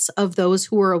deaths of those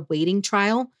who were awaiting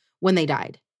trial when they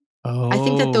died. Oh. I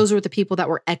think that those were the people that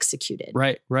were executed.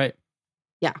 Right.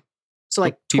 Yeah. So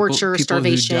like torture, people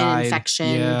starvation,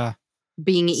 infection,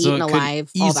 being eaten alive,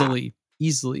 all that.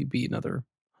 Easily be another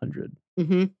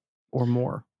 100 or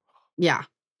more. Yeah.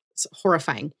 It's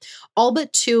horrifying. All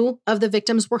but 2 of the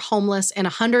victims were homeless, and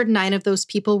 109 of those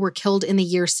people were killed in the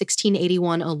year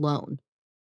 1681 alone.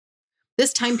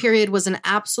 This time period was an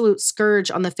absolute scourge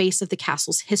on the face of the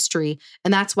castle's history,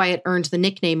 and that's why it earned the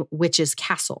nickname Witch's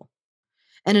Castle.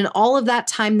 And in all of that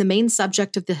time, the main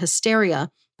subject of the hysteria,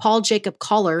 Paul Jacob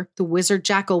Collar, the wizard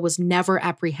jackal, was never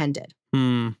apprehended.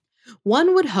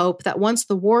 One would hope that once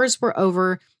the wars were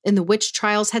over and the witch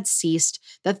trials had ceased,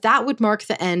 that would mark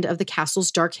the end of the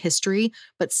castle's dark history,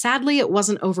 but sadly it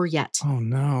wasn't over yet. Oh,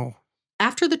 no.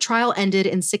 After the trial ended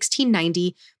in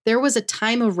 1690, there was a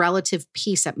time of relative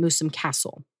peace at Moosham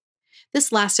Castle.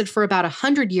 This lasted for about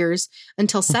 100 years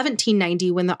until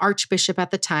 1790, when the archbishop at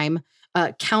the time,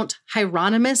 Count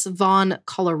Hieronymus von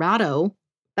Colorado,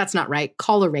 that's not right,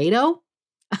 Colorado?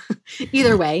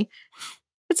 Either way,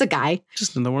 it's a guy.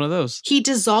 Just another one of those. He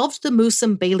dissolved the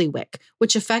Moosham bailiwick,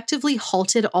 which effectively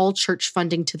halted all church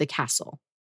funding to the castle.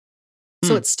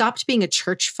 So it stopped being a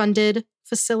church-funded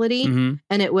facility,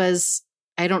 and it was,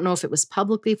 I don't know if it was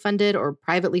publicly funded or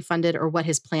privately funded or what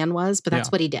his plan was, but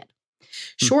that's what he did.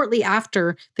 Shortly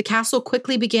after, the castle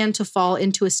quickly began to fall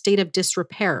into a state of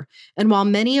disrepair, and while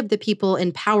many of the people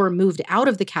in power moved out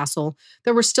of the castle,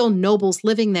 there were still nobles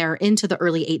living there into the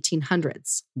early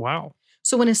 1800s. Wow.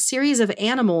 So when a series of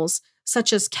animals,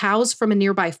 such as cows from a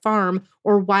nearby farm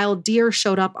or wild deer,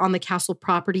 showed up on the castle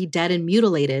property dead and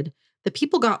mutilated, the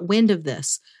people got wind of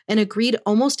this and agreed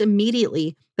almost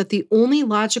immediately that the only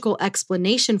logical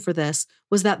explanation for this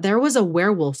was that there was a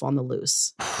werewolf on the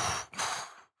loose.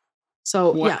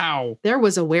 So, yeah, there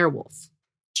was a werewolf.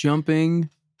 Jumping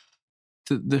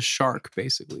the shark,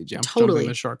 basically. Totally. Jumping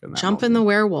the shark in that Jumping the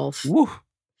werewolf. Woo.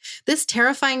 This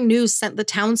terrifying news sent the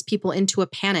townspeople into a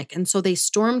panic, and so they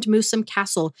stormed Moosham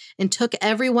Castle and took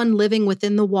everyone living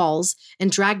within the walls and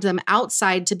dragged them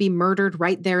outside to be murdered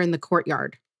right there in the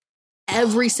courtyard.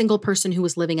 Every single person who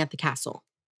was living at the castle.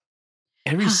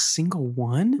 Every single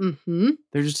one? Mm-hmm.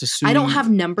 They're just assuming. I don't have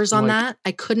numbers on that.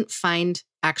 I couldn't find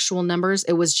actual numbers.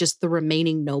 It was just the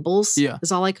remaining nobles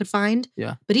is all I could find.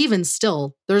 Yeah. But even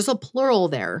still, there's a plural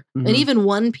there. And even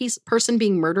one person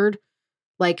being murdered,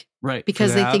 like,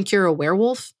 because they think you're a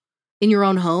werewolf in your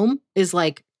own home is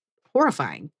like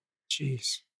horrifying.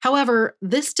 Jeez. However,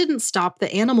 this didn't stop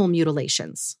the animal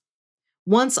mutilations.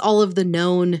 Once all of the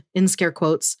known, in scare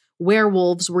quotes,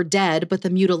 werewolves were dead, but the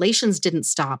mutilations didn't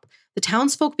stop, the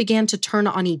townsfolk began to turn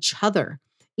on each other,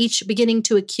 each beginning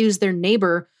to accuse their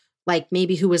neighbor, like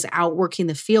maybe who was out working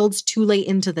the fields too late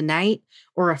into the night,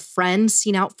 or a friend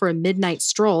seen out for a midnight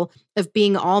stroll, of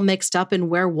being all mixed up in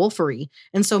werewolfery.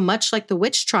 And so much like the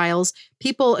witch trials,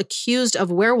 people accused of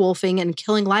werewolfing and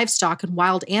killing livestock and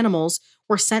wild animals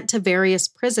were sent to various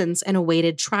prisons and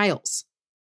awaited trials.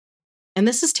 And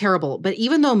this is terrible, but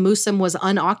even though Moosham was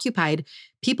unoccupied,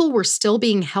 people were still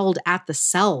being held at the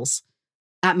cells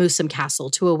at Moosham Castle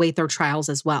to await their trials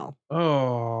as well.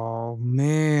 Oh,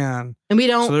 man. And we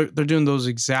don't... So they're doing those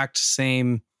exact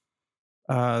same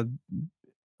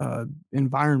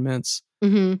environments,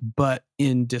 but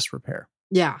in disrepair.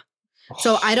 Yeah.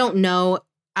 So I don't know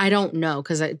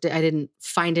because I didn't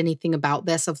find anything about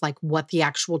this of like what the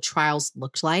actual trials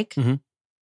looked like.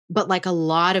 But like a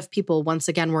lot of people, once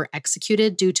again, were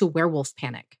executed due to werewolf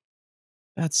panic.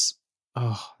 That's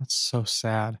so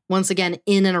sad. Once again,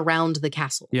 in and around the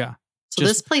castle. Yeah. So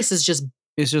this place is just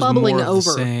it's just bubbling more of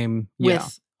over the same.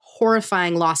 with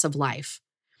horrifying loss of life.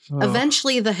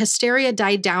 Eventually, the hysteria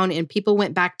died down and people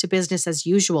went back to business as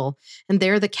usual. And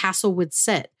there the castle would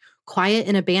sit, quiet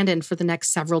and abandoned for the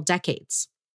next several decades.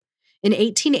 In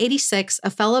 1886, a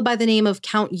fellow by the name of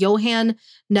Count Johann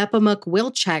Nepomuk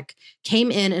Wilczek came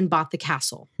in and bought the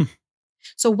castle.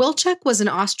 So Wilczek was an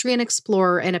Austrian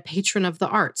explorer and a patron of the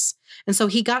arts. And so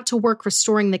he got to work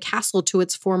restoring the castle to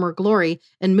its former glory,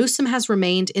 and Moosham has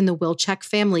remained in the Wilczek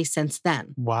family since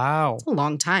then. Wow. That's a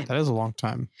long time. That is a long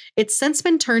time. It's since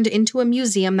been turned into a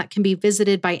museum that can be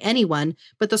visited by anyone,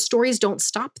 but the stories don't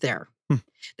stop there.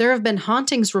 There have been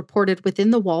hauntings reported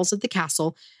within the walls of the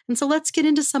castle, and so let's get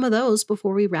into some of those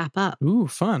before we wrap up. Ooh,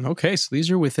 fun. Okay, so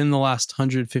these are within the last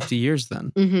 150 years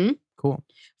then. Cool.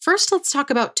 First, let's talk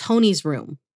about Tony's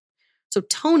room. So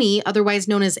Tony, otherwise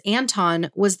known as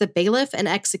Anton, was the bailiff and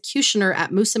executioner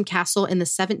at Moosham Castle in the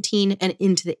 17 and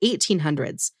into the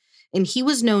 1800s, and he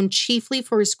was known chiefly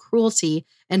for his cruelty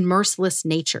and merciless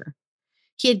nature.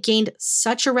 He had gained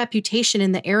such a reputation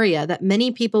in the area that many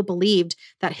people believed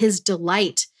that his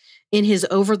delight in his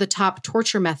over-the-top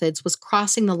torture methods was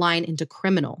crossing the line into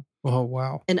criminal. Oh,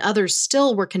 wow. And others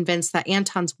still were convinced that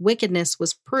Anton's wickedness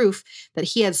was proof that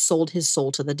he had sold his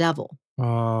soul to the devil.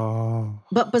 Oh.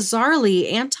 But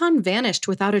bizarrely, Anton vanished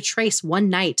without a trace one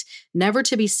night, never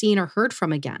to be seen or heard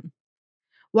from again.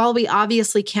 While we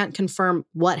obviously can't confirm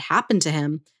what happened to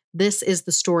him, this is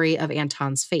the story of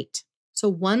Anton's fate. So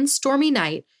one stormy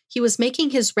night, he was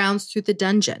making his rounds through the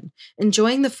dungeon,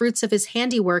 enjoying the fruits of his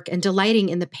handiwork and delighting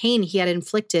in the pain he had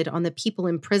inflicted on the people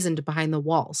imprisoned behind the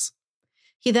walls.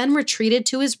 He then retreated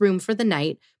to his room for the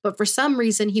night, but for some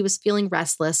reason he was feeling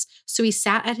restless, so he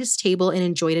sat at his table and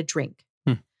enjoyed a drink.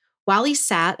 While he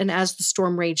sat, and as the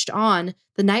storm raged on,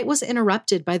 the night was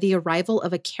interrupted by the arrival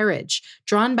of a carriage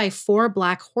drawn by 4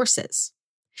 black horses.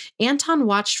 Anton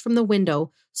watched from the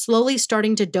window, slowly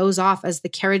starting to doze off as the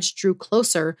carriage drew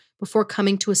closer before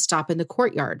coming to a stop in the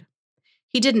courtyard.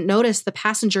 He didn't notice the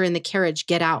passenger in the carriage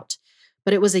get out,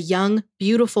 but it was a young,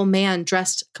 beautiful man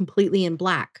dressed completely in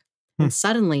black. And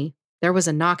suddenly, there was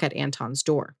a knock at Anton's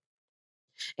door.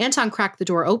 Anton cracked the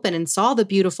door open and saw the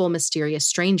beautiful, mysterious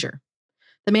stranger.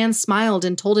 The man smiled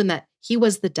and told him that he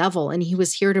was the devil and he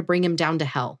was here to bring him down to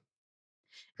hell.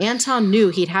 Anton knew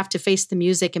he'd have to face the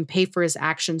music and pay for his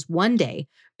actions one day,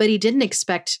 but he didn't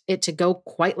expect it to go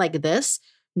quite like this,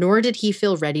 nor did he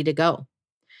feel ready to go.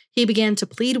 He began to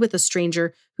plead with the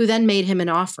stranger, who then made him an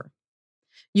offer.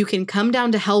 You can come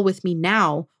down to hell with me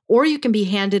now, or you can be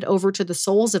handed over to the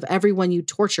souls of everyone you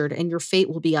tortured, and your fate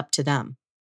will be up to them.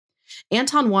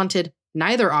 Anton wanted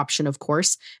neither option, of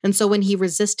course, and so when he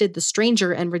resisted the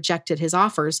stranger and rejected his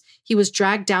offers, he was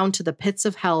dragged down to the pits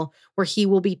of hell, where he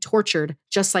will be tortured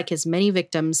just like his many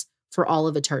victims for all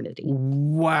of eternity.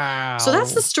 Wow. So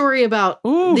that's the story about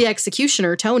the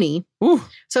executioner, Tony. Ooh.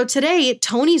 So today,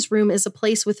 Tony's room is a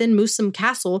place within Moosham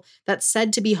Castle that's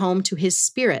said to be home to his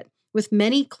spirit, with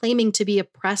many claiming to be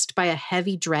oppressed by a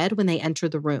heavy dread when they enter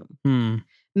the room.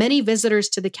 Many visitors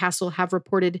to the castle have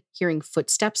reported hearing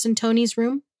footsteps in Tony's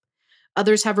room.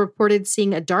 Others have reported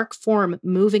seeing a dark form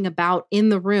moving about in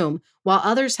the room, while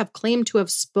others have claimed to have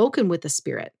spoken with the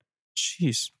spirit.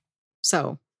 Jeez.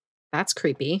 So that's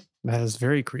creepy. That is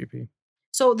very creepy.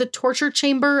 So the torture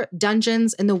chamber,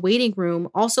 dungeons, and the waiting room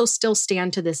also still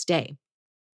stand to this day.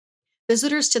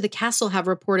 Visitors to the castle have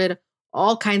reported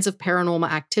all kinds of paranormal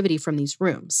activity from these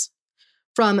rooms,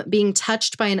 from being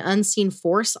touched by an unseen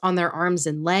force on their arms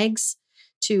and legs,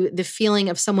 to the feeling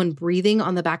of someone breathing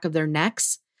on the back of their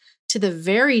necks, to the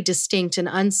very distinct and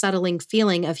unsettling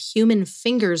feeling of human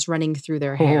fingers running through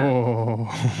their hair. Oh.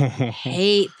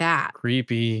 Hate that.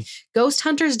 Creepy. Ghost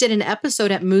Hunters did an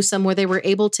episode at Moosham where they were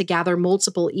able to gather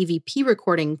multiple EVP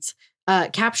recordings,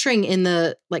 captured in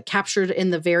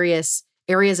the various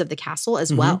areas of the castle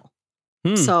as well.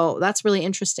 So that's really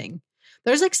interesting.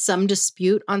 There's like some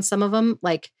dispute on some of them.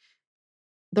 Like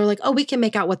they're like, oh, we can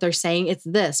make out what they're saying. It's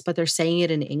this, but they're saying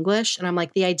it in English. And I'm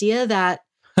like, the idea that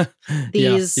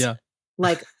these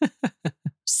like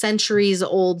centuries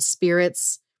old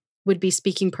spirits would be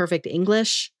speaking perfect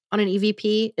English on an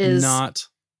EVP is not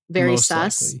very most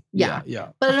sus. likely. Yeah.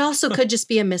 But it also could just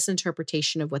be a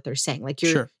misinterpretation of what they're saying. Like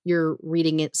you're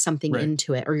reading something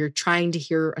into it, or you're trying to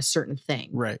hear a certain thing.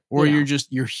 Right. Or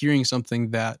you're hearing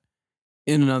something that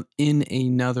in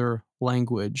another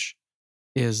language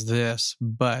is this,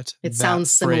 but it sounds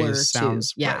similar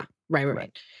to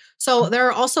right. So there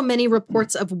are also many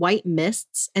reports of white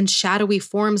mists and shadowy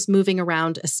forms moving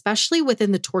around, especially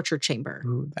within the torture chamber.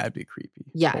 Ooh, that'd be creepy.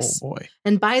 Yes. Oh boy.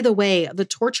 And by the way, the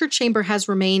torture chamber has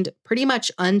remained pretty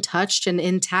much untouched and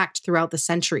intact throughout the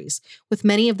centuries, with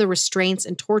many of the restraints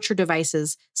and torture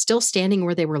devices still standing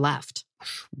where they were left.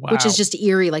 Wow. Which is just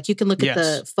eerie. Like you can look at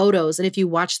the photos, and if you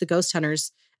watch the Ghost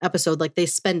Hunters episode, like they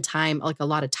spend time, like a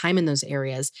lot of time in those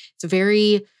areas. It's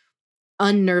very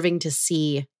unnerving to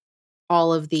see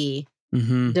all of the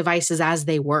devices as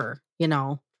they were, you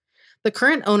know. The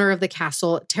current owner of the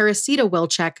castle, Teresita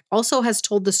Wilczek, also has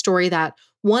told the story that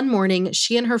one morning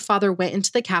she and her father went into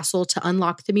the castle to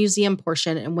unlock the museum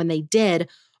portion, and when they did,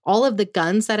 all of the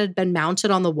guns that had been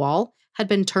mounted on the wall had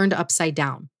been turned upside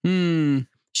down.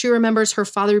 She remembers her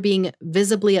father being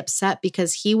visibly upset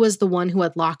because he was the one who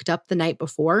had locked up the night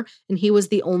before, and he was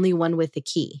the only one with the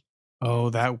key.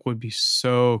 Oh, that would be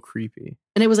so creepy.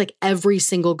 And it was like every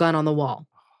single gun on the wall.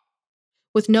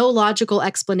 With no logical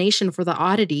explanation for the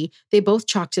oddity, they both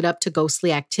chalked it up to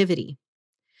ghostly activity.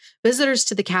 Visitors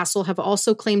to the castle have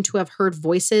also claimed to have heard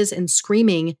voices and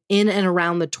screaming in and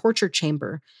around the torture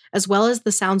chamber, as well as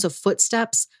the sounds of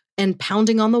footsteps and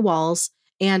pounding on the walls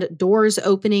and doors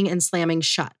opening and slamming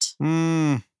shut.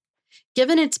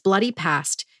 Given its bloody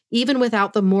past, even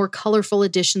without the more colorful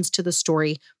additions to the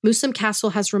story, Moosham Castle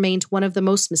has remained one of the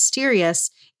most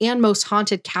mysterious and most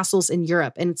haunted castles in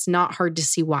Europe, and it's not hard to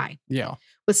see why. Yeah.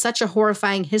 With such a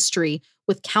horrifying history,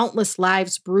 with countless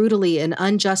lives brutally and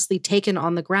unjustly taken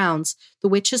on the grounds, the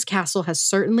Witch's Castle has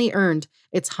certainly earned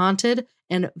its haunted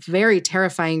and very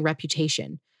terrifying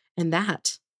reputation. And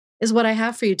that is what I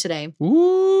have for you today.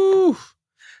 Ooh,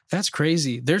 that's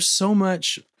crazy. There's so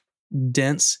much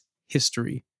dense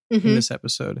history in this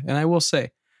episode. And I will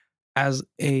say, as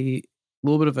a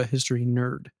little bit of a history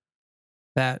nerd,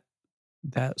 that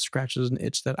scratches an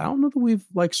itch that I don't know that we've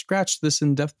like scratched this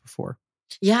in depth before.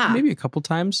 Yeah. Maybe a couple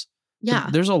times. Yeah.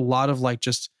 There's a lot of like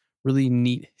just really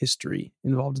neat history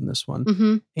involved in this one.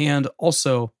 Mm-hmm. And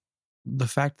also the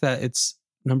fact that it's,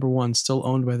 number one, still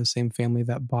owned by the same family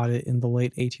that bought it in the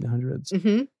late 1800s.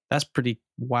 Mm-hmm. That's pretty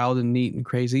wild and neat and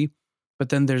crazy. But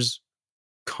then there's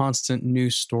constant new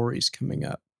stories coming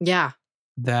up. Yeah.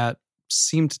 That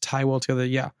seem to tie well together.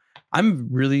 Yeah. I'm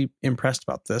really impressed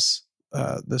about this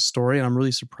story, and I'm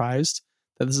really surprised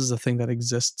that this is a thing that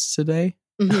exists today.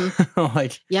 Mm-hmm.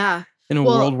 Like, yeah. in a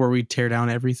world where we tear down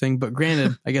everything. But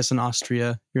granted, I guess in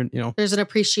Austria, there's an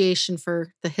appreciation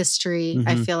for the history, mm-hmm.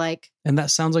 I feel like. And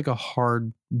that sounds like a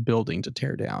hard building to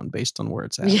tear down based on where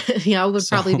it's at. Yeah, it would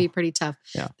probably be pretty tough.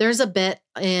 Yeah. There's a bit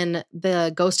in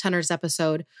the Ghost Hunters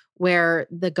episode where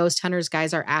the Ghost Hunters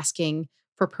guys are asking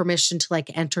for permission to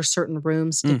like enter certain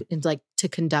rooms and like to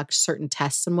conduct certain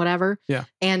tests and whatever. Yeah.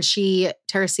 And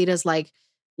Teresita's like,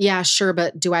 yeah, sure.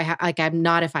 But do I I'm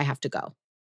not if I have to go.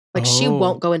 Like she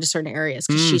won't go into certain areas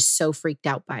because she's so freaked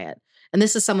out by it. And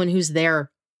this is someone who's there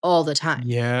all the time.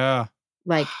 Yeah.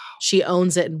 Like she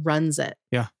owns it and runs it.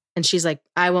 Yeah. And she's like,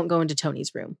 I won't go into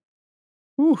Tony's room.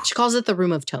 Ooh. She calls it the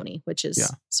room of Tony, which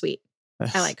is sweet.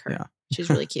 I like her. Yeah. She's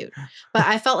really cute. But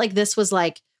I felt like this was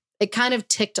like, it kind of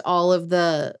ticked all of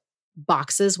the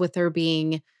boxes with there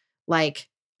being like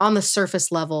on the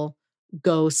surface level,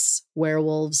 ghosts,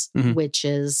 werewolves,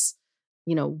 witches,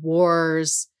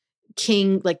 wars,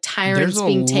 tyrants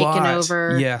being taken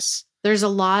over. Yes. There's a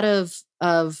lot of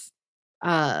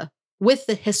with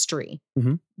the history,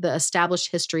 the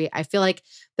established history. I feel like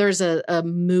there's a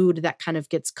mood that kind of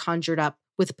gets conjured up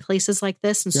with places like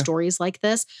this and stories like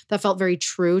this that felt very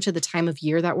true to the time of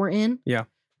year that we're in. Yeah.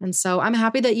 And so I'm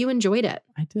happy that you enjoyed it.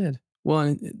 I did. Well,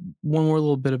 and one more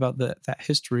little bit about that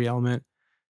history element,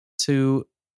 to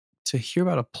hear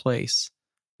about a place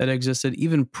that existed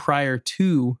even prior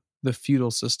to the feudal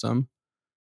system,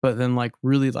 but then like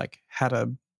really like had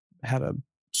a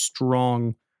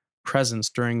strong presence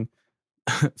during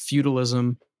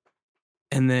feudalism,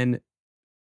 and then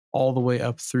all the way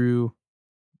up through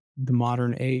the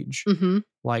modern age.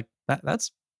 Like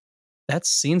that's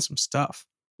seen some stuff.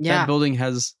 Yeah. That building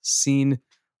has seen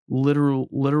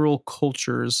literal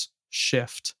cultures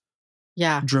shift.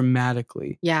 Yeah.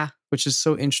 Dramatically. Yeah. Which is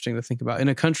so interesting to think about. In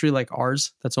a country like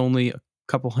ours, that's only a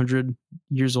couple hundred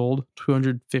years old,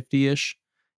 250-ish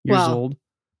years old.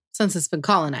 Since it's been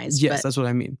colonized. Yes, that's what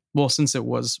I mean. Well, since it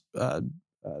was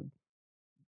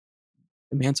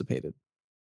emancipated,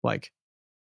 like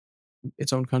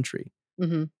its own country.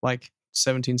 Like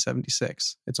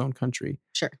 1776, its own country.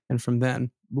 Sure. And from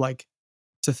then, like,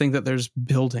 to think that there's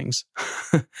buildings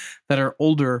that are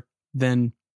older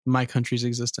than my country's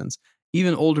existence,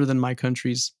 even older than my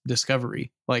country's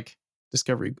discovery, like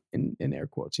discovery in air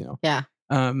quotes, Yeah.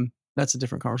 That's a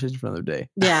different conversation for another day.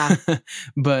 Yeah.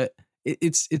 But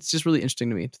it's just really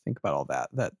interesting to me to think about all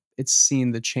that it's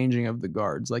seen the changing of the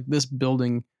guards. Like this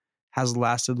building has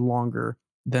lasted longer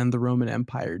than the Roman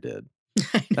Empire did.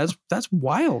 That's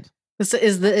wild.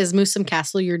 Is Moosham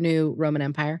Castle your new Roman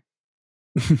Empire?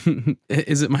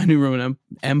 Is it my new Roman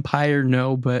Empire?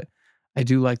 No, but I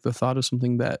do like the thought of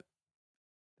something that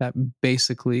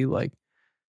basically like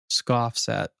scoffs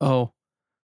at, oh,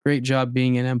 great job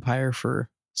being an empire for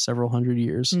several hundred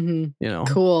years.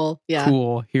 Cool. Yeah.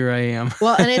 Cool. Here I am.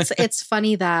 Well, and it's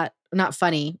funny that, not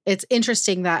funny, it's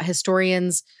interesting that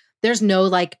historians, there's no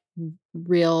like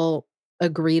real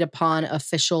agreed upon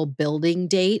official building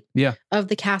date of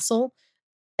the castle.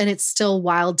 And it's still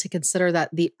wild to consider that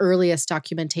the earliest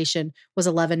documentation was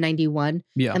 1191.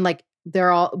 Yeah. And like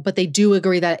but they do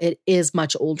agree that it is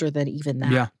much older than even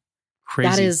that. Yeah. Crazy.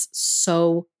 That is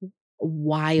so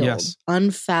wild. Yes.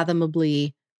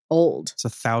 Unfathomably old. It's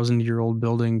 1,000-year-old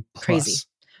building plus. Crazy.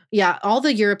 Yeah. All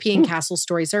the European castle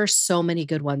stories, there are so many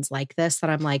good ones like this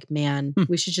that I'm like, man,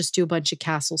 we should just do a bunch of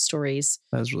castle stories.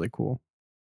 That is really cool.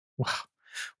 Wow.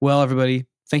 Well, everybody,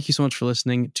 thank you so much for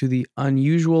listening to the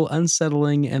unusual,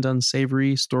 unsettling, and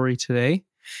unsavory story today.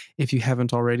 If you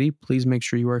haven't already, please make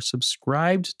sure you are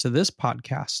subscribed to this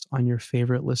podcast on your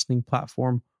favorite listening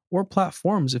platform or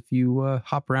platforms if you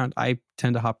hop around. I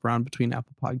tend to hop around between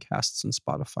Apple Podcasts and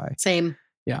Spotify. Same.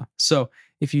 Yeah. So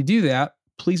if you do that,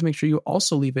 please make sure you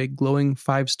also leave a glowing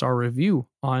 5-star review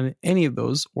on any of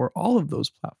those or all of those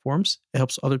platforms. It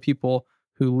helps other people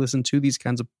who listen to these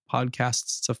kinds of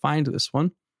podcasts to find this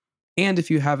one. And if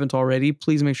you haven't already,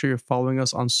 please make sure you're following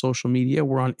us on social media.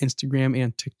 We're on Instagram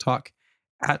and TikTok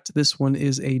at This One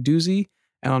Is a Doozy,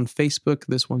 and on Facebook,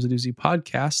 This One's a Doozy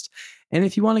Podcast. And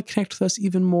if you want to connect with us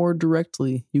even more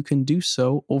directly, you can do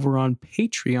so over on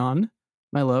Patreon.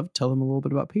 My love, tell them a little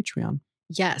bit about Patreon.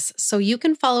 Yes. So you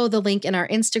can follow the link in our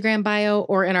Instagram bio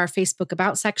or in our Facebook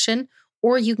About section,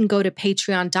 or you can go to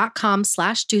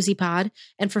patreon.com/doozypod.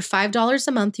 And for $5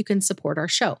 a month, you can support our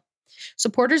show.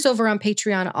 Supporters over on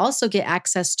Patreon also get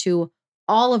access to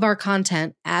all of our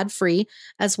content ad-free,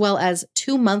 as well as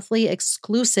 2 monthly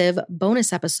exclusive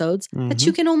bonus episodes that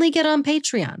you can only get on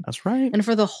Patreon. That's right. And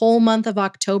for the whole month of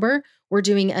October, we're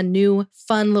doing a new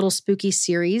fun little spooky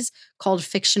series called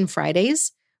Fiction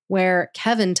Fridays, where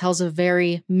Kevin tells a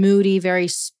very moody, very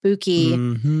spooky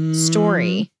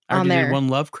story on there. Did one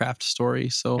Lovecraft story,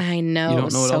 so I know, you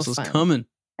don't know what else is coming.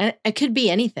 And it could be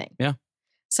anything. Yeah.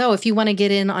 So if you want to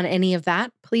get in on any of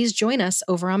that, please join us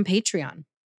over on Patreon.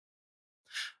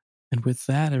 And with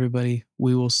that, everybody,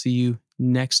 we will see you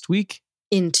next week.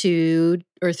 In 2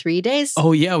 or 3 days.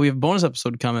 Oh, yeah. We have a bonus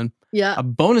episode coming. Yeah. A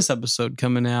bonus episode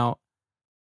coming out.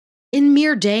 In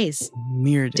mere days.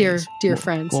 Mere days. Dear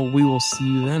friends. Well, we will see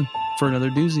you then for another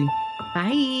doozy.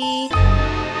 Bye.